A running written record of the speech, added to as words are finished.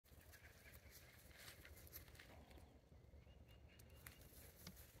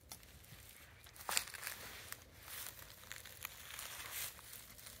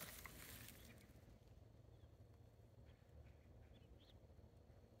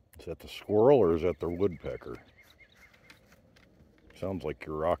Is that the squirrel or is that the woodpecker? Sounds like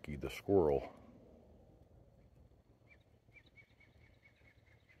Rocky the squirrel.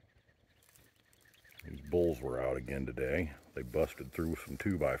 These bulls were out again today. They busted through some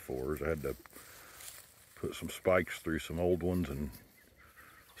 2x4s. I had to put some spikes through some old ones and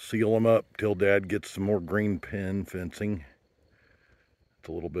seal them up till Dad gets some more green pin fencing. It's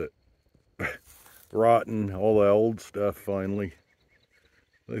a little bit rotten, all the old stuff finally.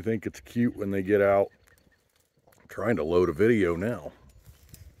 They think it's cute when they get out. I'm trying to load a video now.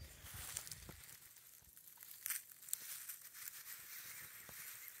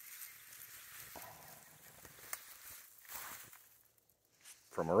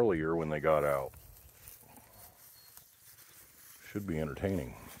 From earlier when they got out. Should be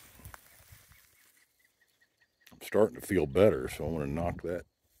entertaining. I'm starting to feel better, so I'm going to knock that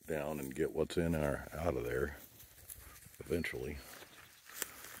down and get what's in our out of there eventually.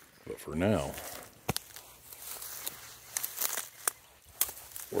 But for now,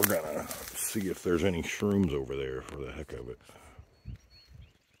 we're going to see if there's any shrooms over there for the heck of it.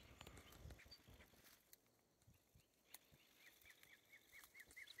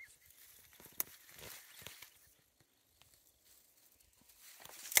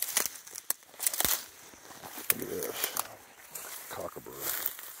 Look at this. Cocklebur.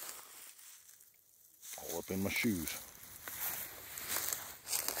 All up in my shoes.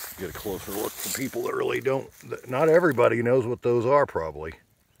 Get a closer look for people that really don't. Not everybody knows what those are, probably.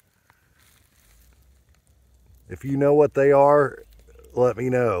 If you know what they are, let me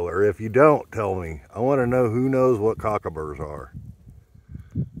know. Or if you don't, tell me. I want to know who knows what cockleburs are.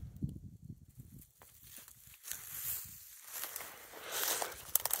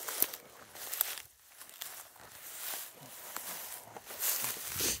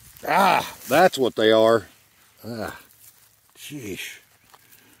 Ah, that's what they are. Ah, sheesh.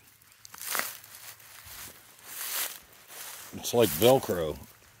 It's like Velcro.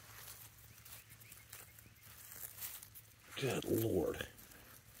 Good Lord.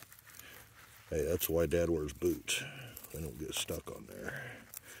 Hey, that's why Dad wears boots. They don't get stuck on there.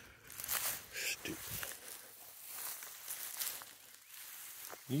 Stupid.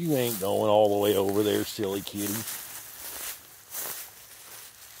 You ain't going all the way over there, silly kitty.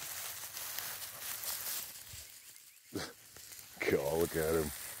 God, look at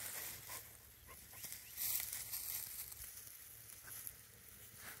him.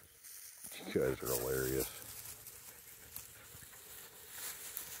 You guys are hilarious.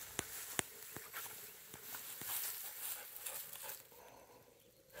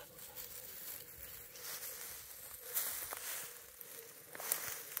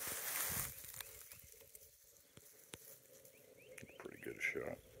 Pretty good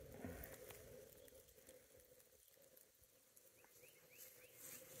shot.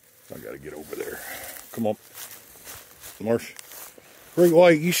 I gotta get over there. Come on. Marsh. Great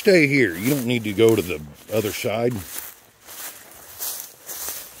White, you stay here. You don't need to go to the other side.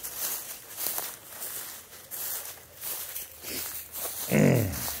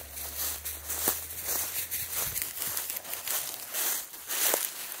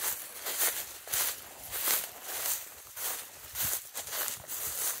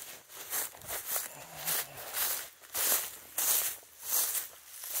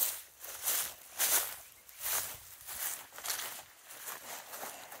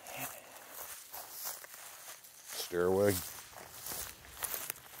 Stairway.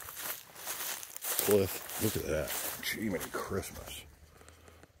 Cliff. Look at that. Gee, many Christmas.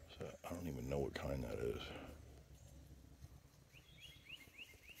 I don't even know what kind that is.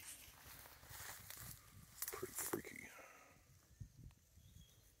 Pretty freaky.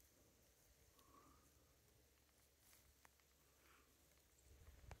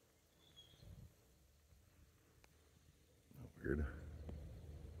 Weird.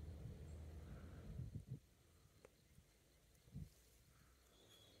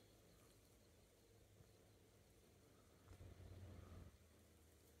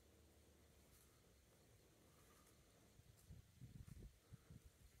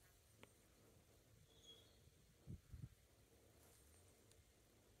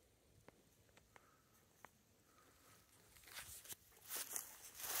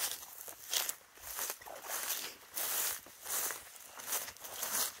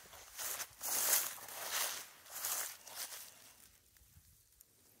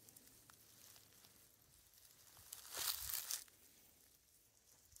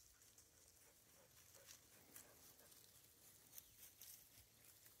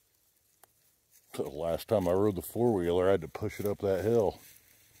 The last time I rode the four-wheeler, I had to push it up that hill.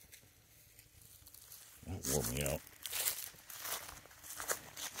 That wore me out.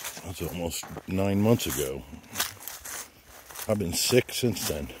 That's almost 9 months ago. I've been sick since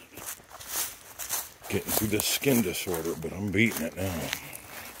then. Getting through this skin disorder, but I'm beating it now.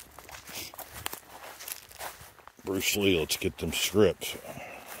 Bruce Lee, let's get them strips.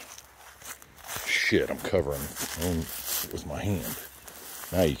 Shit, I'm covering with my hand.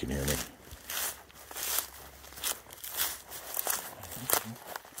 Now you can hear me.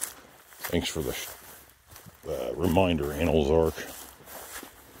 Thanks for the reminder, Annals Arc.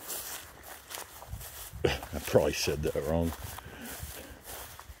 I probably said that wrong.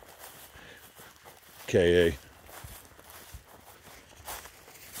 KA.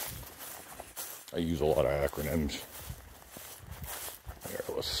 I use a lot of acronyms. There,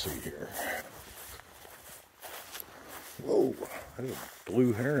 let's see here. Whoa, that's a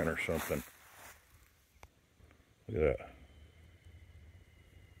blue heron or something. Look at that.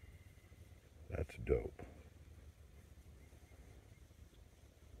 That's dope.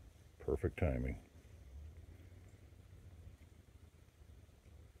 Perfect timing.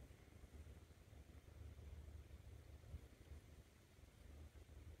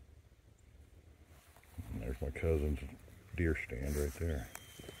 And there's my cousin's deer stand right there.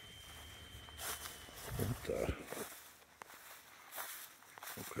 What the?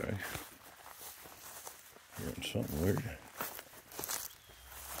 Okay. Hearing something weird.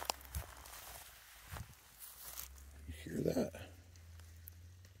 You hear that?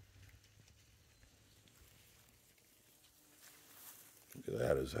 Look at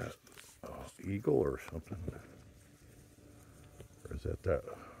that. Is that an eagle or something? Or is that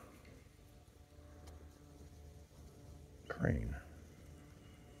crane?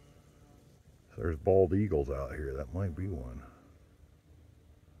 So there's bald eagles out here. That might be one.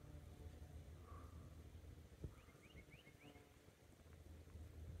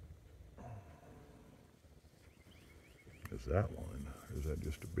 Is that one? Or is that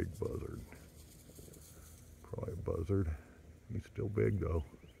just a big buzzard? Probably a buzzard. He's still big though.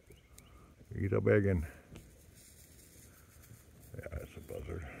 He's a big one. Yeah, it's a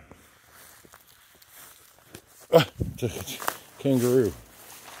buzzard. Ah, it's a kangaroo.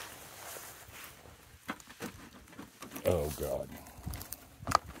 Oh God.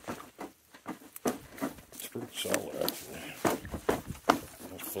 It's pretty solid actually.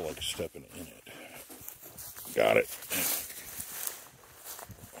 I feel like stepping in it. Got it.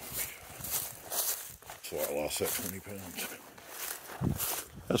 That's why I lost that 20 pounds.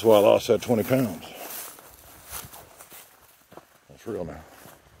 That's why I lost that 20 pounds. That's real now.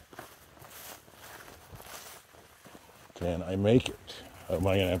 Can I make it? Am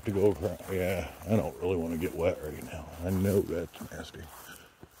I going to have to go across? Yeah, I don't really want to get wet right now. I know that's nasty.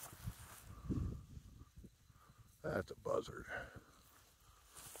 That's a buzzard.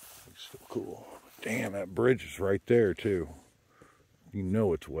 He's still cool. Damn, that bridge is right there too. You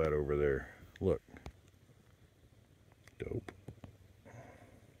know it's wet over there. Look. Dope.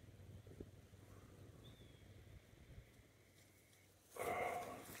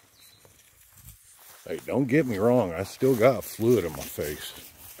 Hey, don't get me wrong. I still got fluid in my face.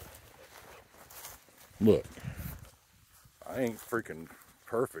 Look. I ain't freaking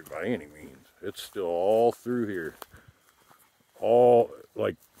perfect by any means. It's still all through here. All,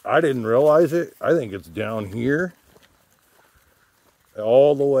 like, I didn't realize it. I think it's down here.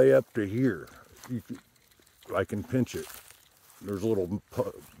 All the way up to here. I can pinch it. There's little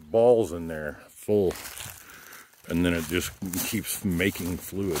balls in there full. And then it just keeps making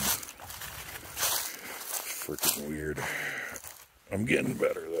fluid. Freaking weird. I'm getting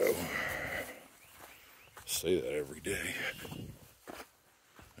better though. Say that every day.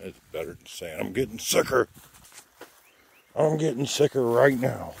 It's better than saying I'm getting sicker. I'm getting sicker right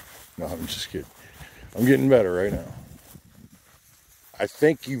now. No, I'm just kidding. I'm getting better right now. I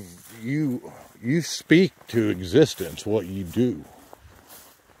think you speak to existence what you do.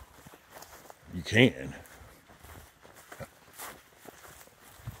 You can.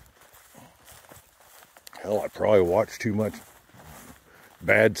 Hell, I probably watched too much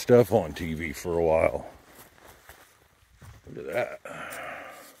bad stuff on TV for a while. Look at that.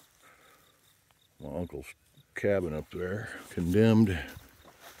 My uncle's cabin up there, condemned.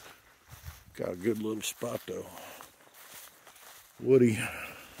 Got a good little spot though. Woody.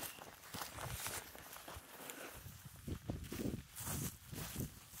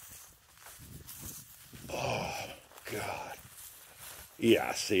 Oh, God.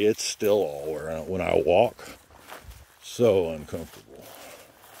 Yeah, see, it's still all around. When I walk, so uncomfortable.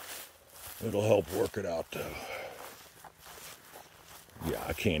 It'll help work it out, though. Yeah,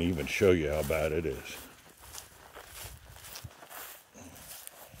 I can't even show you how bad it is.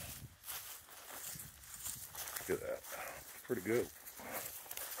 Look at that. It's pretty good.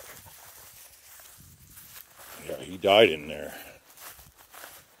 Yeah, he died in there.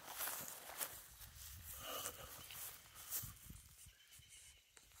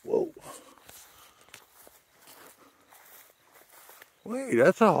 Whoa. Wait,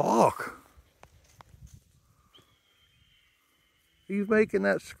 that's a hawk. He's making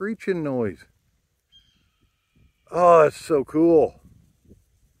that screeching noise. Oh, that's so cool.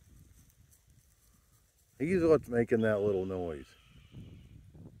 He's what's making that little noise.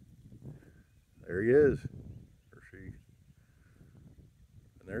 There he is. Or she. And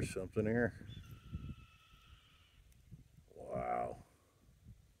there's something here. Wow.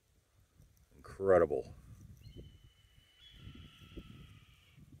 Incredible.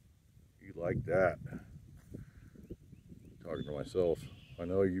 You like that? Talking to myself. I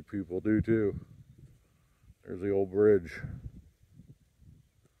know you people do too. There's the old bridge.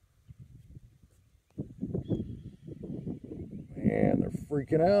 Man, they're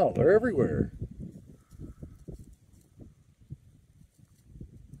freaking out. They're everywhere.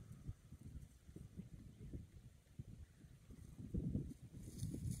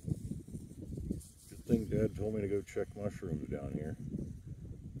 Good thing Dad told me to go check mushrooms down here.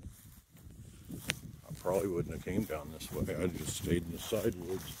 I probably wouldn't have came down this way. I just stayed in the side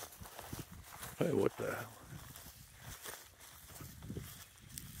woods. Hey, what the hell?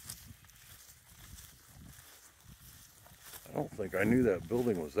 I don't think I knew that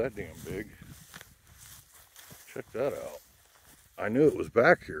building was that damn big. Check that out. I knew it was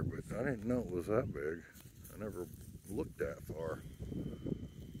back here, but I didn't know it was that big. I never looked that far.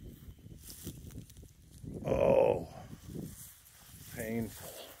 Oh, painful.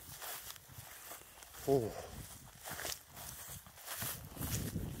 Oh.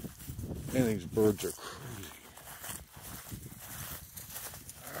 Man, these birds are crazy.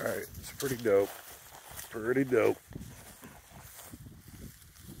 Alright, it's pretty dope. Pretty dope.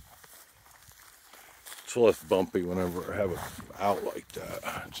 It's less bumpy whenever I have it out like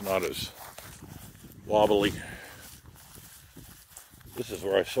that. It's not as wobbly. This is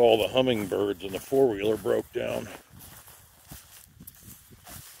where I saw the hummingbirds and the four-wheeler broke down.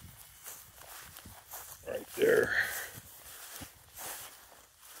 Right there.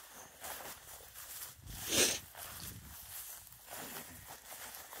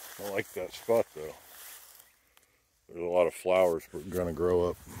 I like that spot though. There's a lot of flowers gonna grow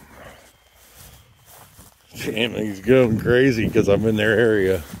up. Damn, he's going crazy because I'm in their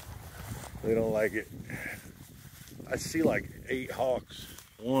area. They don't like it. I see like 8 hawks.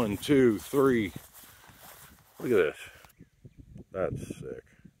 1, 2, 3. Look at this. That's sick.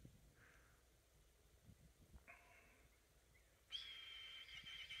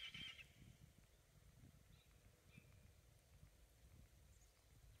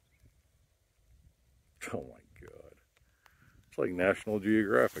 Oh my God. It's like National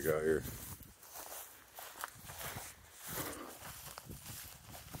Geographic out here.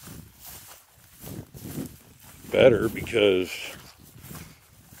 Better because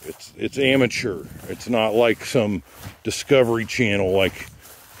it's amateur. It's not like some Discovery Channel, like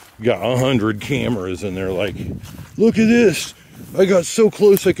got 100 cameras and they're like, look at this. I got so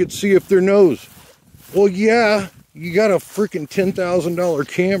close I could see up their nose. Well, yeah, you got a freaking $10,000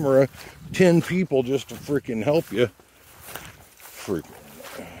 camera, 10 people just to freaking help you. Freaking,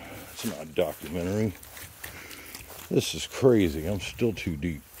 it's not a documentary. This is crazy. I'm still too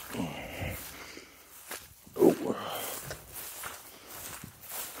deep. Oh.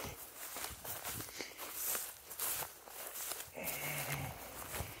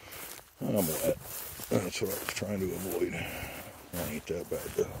 I'm wet. That's what I was trying to avoid. I ain't that bad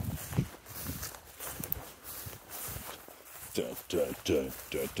though. Dun, dun, dun,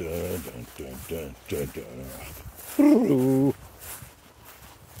 dun, dun, dun, dun, dun, dun.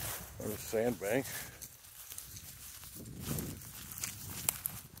 There's a sandbank.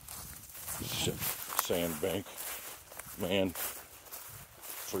 Sandbank. Man.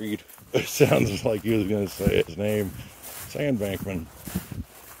 Freed. It sounds like he was going to say his name. Sandbankman.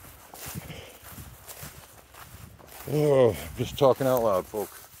 Oh, just talking out loud,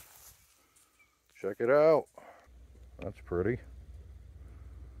 folks. Check it out. That's pretty.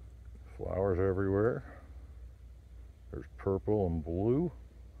 Flowers everywhere. There's purple and blue.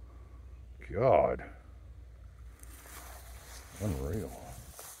 God. Unreal.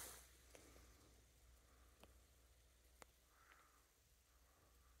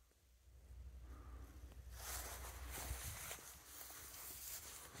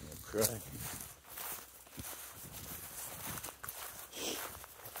 Okay.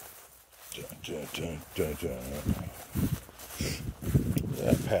 Dun, dun, dun, dun.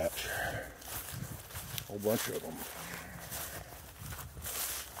 That patch. A whole bunch of them.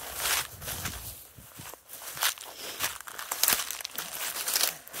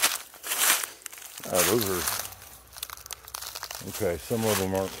 those are, okay, some of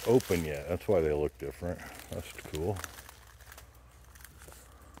them aren't open yet. That's why they look different. That's cool.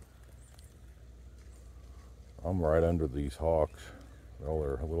 I'm right under these hawks. All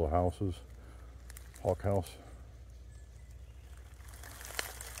their little houses. Hawk house.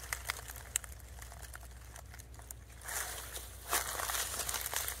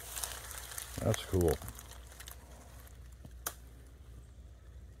 That's cool.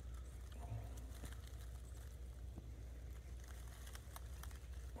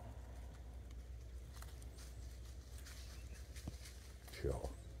 Chill.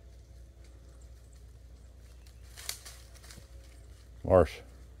 Marsh,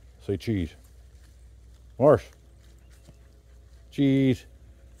 say cheese. Marsh. Cheese.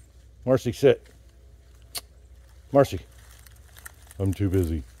 Marcy, sit. Marcy. I'm too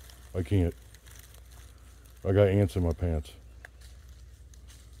busy. I can't. I got ants in my pants.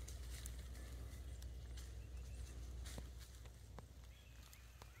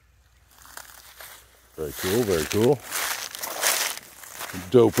 Very cool, very cool.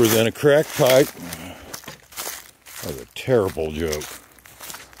 Doper than a crack pipe. That was a terrible joke.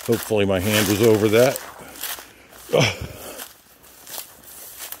 Hopefully my hand was over that.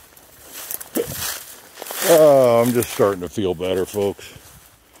 Oh, I'm just starting to feel better, folks.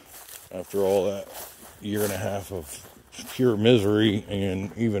 After all that year and a half of pure misery,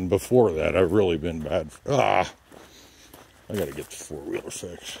 and even before that, I've really been bad. I gotta get the four-wheeler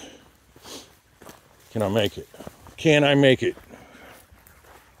fixed. Can I make it? Can I make it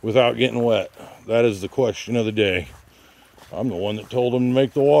without getting wet? That is the question of the day. I'm the one that told them to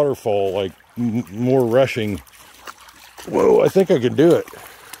make the waterfall like more rushing. Whoa, I think I can do it.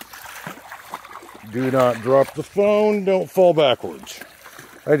 Do not drop the phone. Don't fall backwards.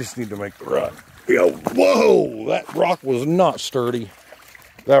 I just need to make the run. Yo, whoa, that rock was not sturdy.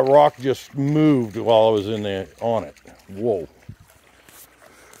 That rock just moved while I was in there on it. Whoa.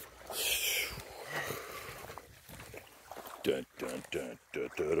 Dun, dun, dun, dun,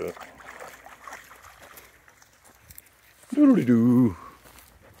 dun, dun. Doodly-doo.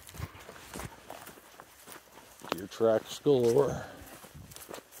 Deer tracks galore.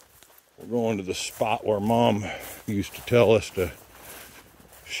 We're going to the spot where Mom used to tell us to.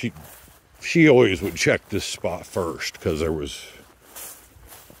 She always would check this spot first because there was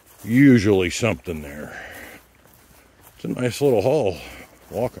usually something there. It's a nice little haul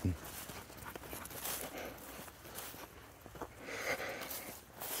walking.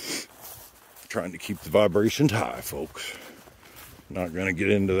 Trying to keep the vibrations high, folks. Not going to get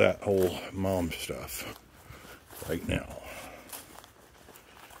into that whole Mom stuff right now.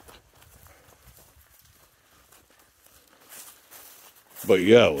 But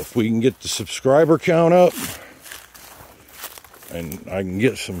yeah, if we can get the subscriber count up and I can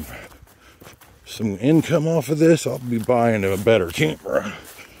get some income off of this, I'll be buying a better camera.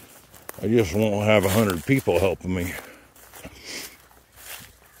 I just won't have 100 people helping me.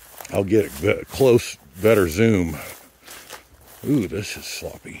 I'll get a close, better zoom. Ooh, this is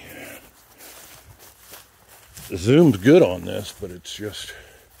sloppy. The zoom's good on this, but it's just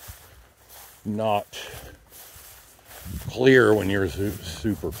not clear when you're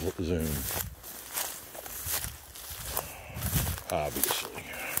super zoom. Obviously.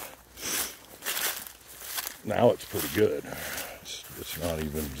 Now it's pretty good. It's not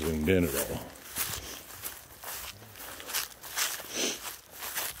even zoomed in at all.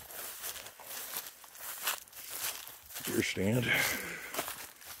 Deer stand.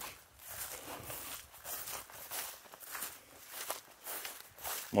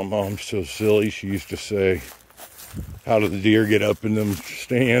 My mom's so silly. She used to say, how do the deer get up in them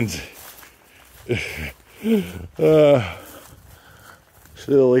stands?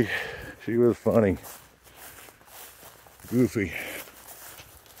 Silly. She was funny. Goofy.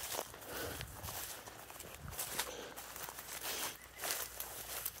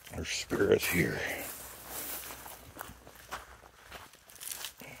 There's spirits here.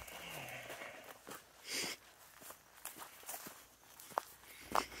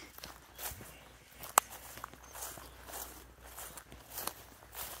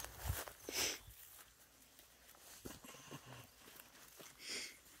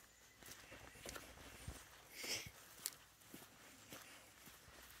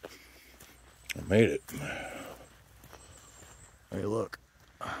 I made it. Hey, look.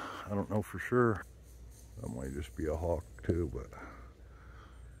 I don't know for sure. That might just be a hawk too, but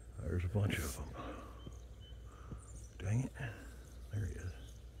there's a bunch of them. Dang it. There he is.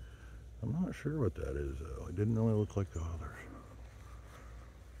 I'm not sure what that is though. It didn't really look like the others.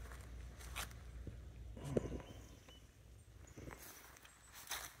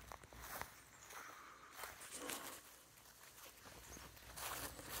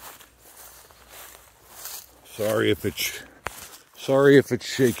 Sorry if it's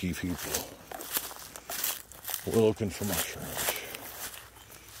shaky, people. We're looking for mushrooms.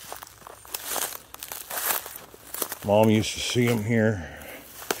 Mom used to see them here.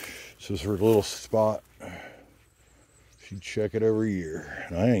 This is her little spot. She'd check it every year.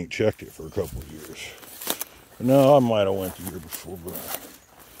 And I ain't checked it for a couple of years. No, I might have went the year before, but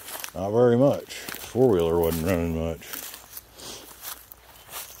not very much. Four-wheeler wasn't running much.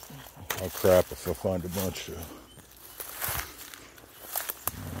 I'll crap if I find a bunch of...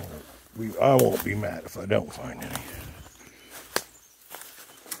 I won't be mad if I don't find any.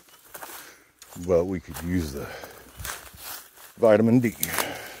 But we could use the vitamin D.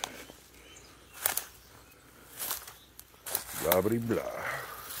 Blah, blah, blah.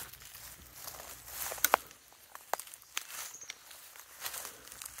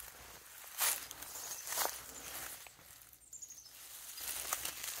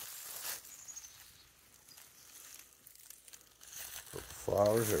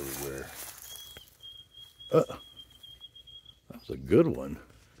 Flowers everywhere. That's a good one.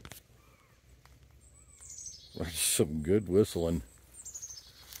 That's some good whistling.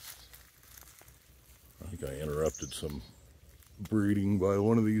 I think I interrupted some breeding by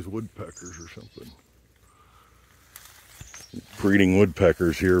one of these woodpeckers or something. Breeding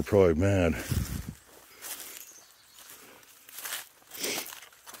woodpeckers here are probably mad.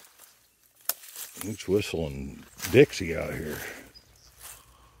 It's whistling Dixie out here.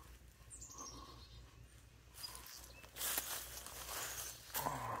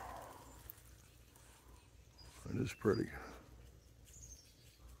 It is pretty.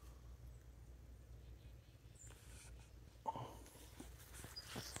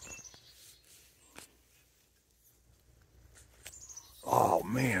 Oh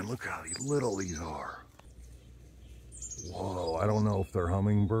man, look how little these are. Whoa, I don't know if they're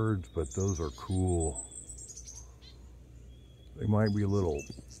hummingbirds, but those are cool. They might be little.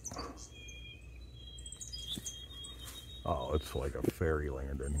 Oh, it's like a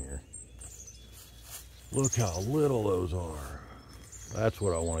fairyland in here. Look how little those are. That's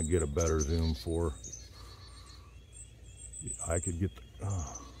what I want to get a better zoom for. I could get the,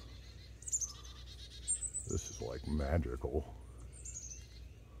 this is like magical.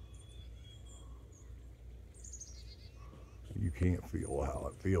 You can't feel how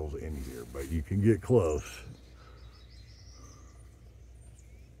it feels in here, but you can get close.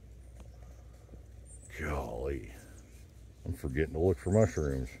 Golly. I'm forgetting to look for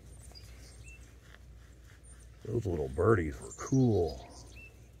mushrooms. Those little birdies were cool.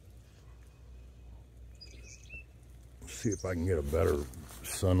 Let's see if I can get a better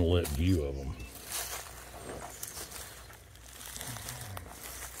sunlit view of them.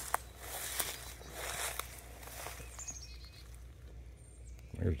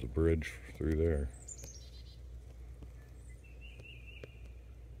 There's the bridge through there.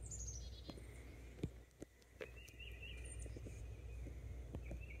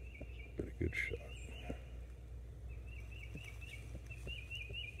 Pretty good shot.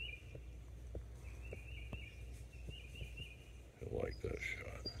 I like that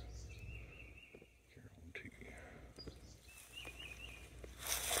shot. Guarantee.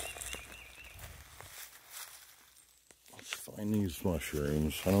 Let's find these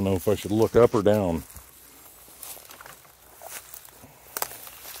mushrooms. I don't know if I should look up or down.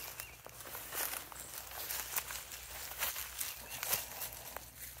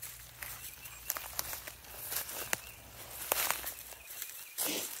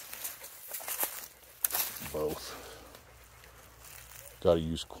 Both. Got to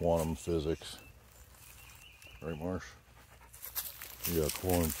use quantum physics. Right, Marsh? Yeah,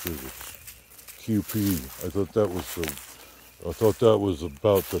 quantum physics. QP. I thought that was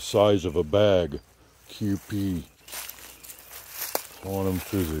about the size of a bag. QP. Quantum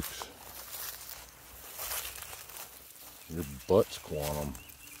physics. Your butt's quantum.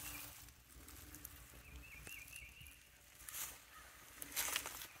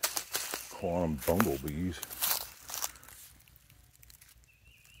 Quantum bumblebees.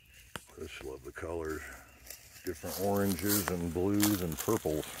 I just love the colors. Different oranges and blues and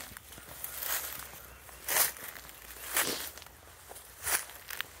purples.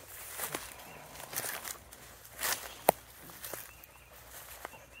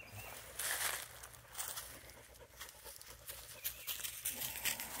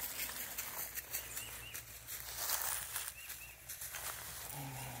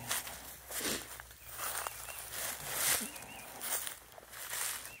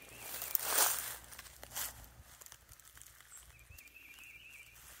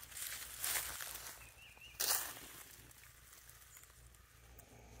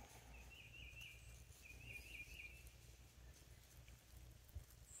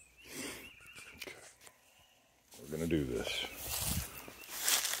 do this.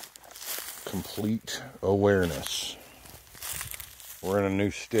 Complete awareness. We're in a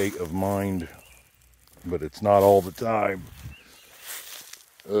new state of mind, but it's not all the time.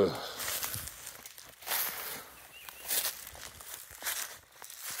 Ugh.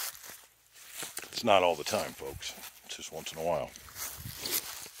 It's not all the time, folks. It's just once in a while.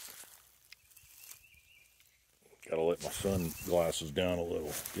 Gotta let my sunglasses down a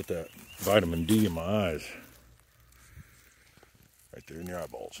little. Get that vitamin D in my eyes. Right there in your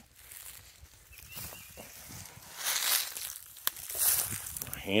eyeballs.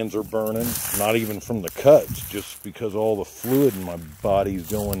 My hands are burning. Not even from the cuts, just because all the fluid in my body's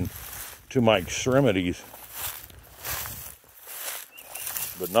going to my extremities.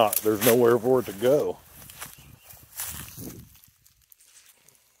 But there's nowhere for it to go.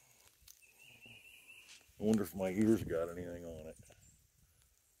 I wonder if my ears got anything on it.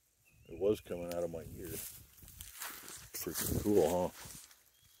 It was coming out of my ear. Freaking cool, huh?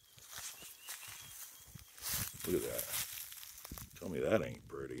 Look at that. Tell me that ain't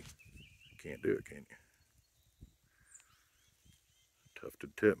pretty. You can't do it, can you?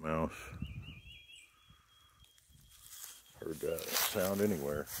 Tufted titmouse. Heard that sound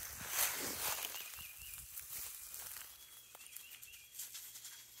anywhere.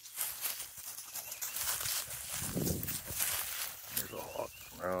 There's a hawk.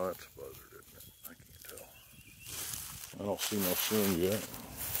 Oh, that's a buzzard, isn't it? I can't tell. I don't see no swing yet.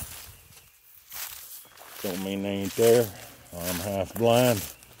 Don't mean they ain't there. I'm half blind.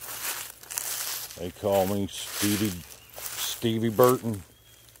 They call me Stevie Burton.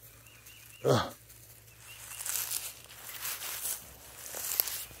 Ugh.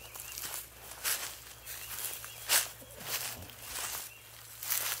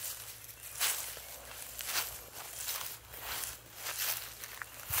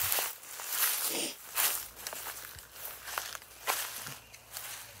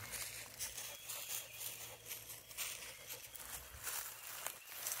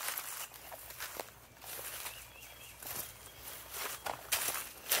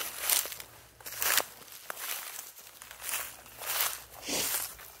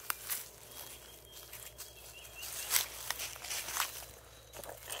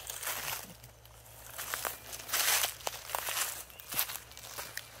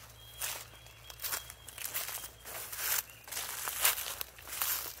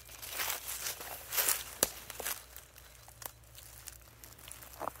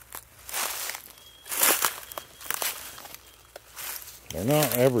 They're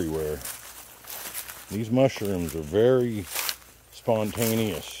not everywhere. These mushrooms are very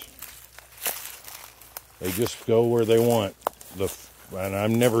spontaneous. They just go where they want. And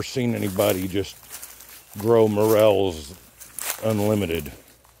I've never seen anybody just grow morels unlimited.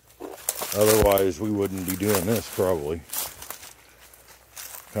 Otherwise, we wouldn't be doing this probably.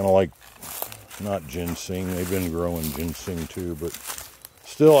 Kind of like, not ginseng. They've been growing ginseng too, but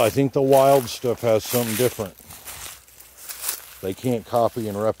still, I think the wild stuff has something different. They can't copy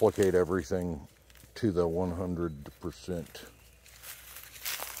and replicate everything to the 100%.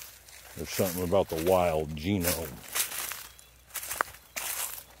 There's something about the wild genome.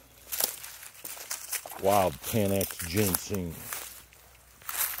 Wild 10X ginseng.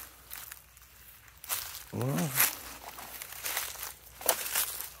 Well,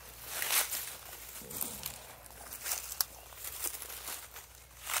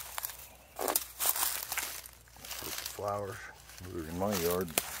 flowers. They're in my yard.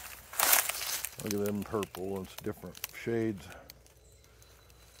 Look at them purple. It's different shades.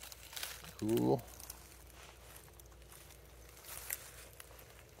 Cool.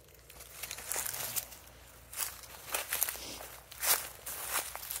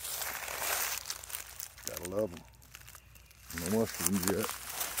 Gotta love them. No mushrooms yet.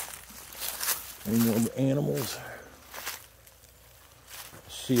 Any more animals?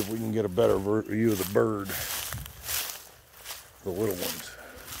 Let's see if we can get a better view of the bird. The little ones.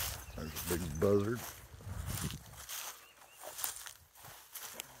 There's a big buzzard.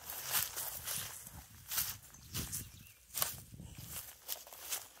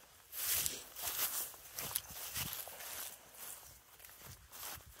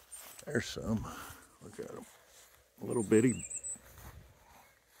 There's some. Look at them. A little bitty.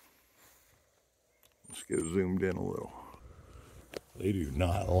 Let's get zoomed in a little. They do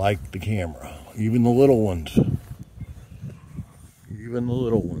not like the camera. Even the little ones. Even the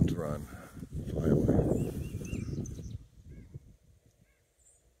little ones run. Fly away.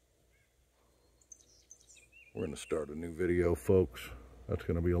 We're going to start a new video, folks. That's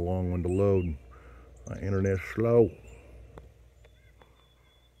going to be a long one to load. My internet's slow.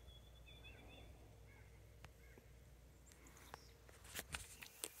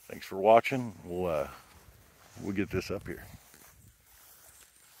 Thanks for watching. We'll get this up here.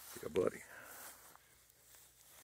 Yeah, buddy.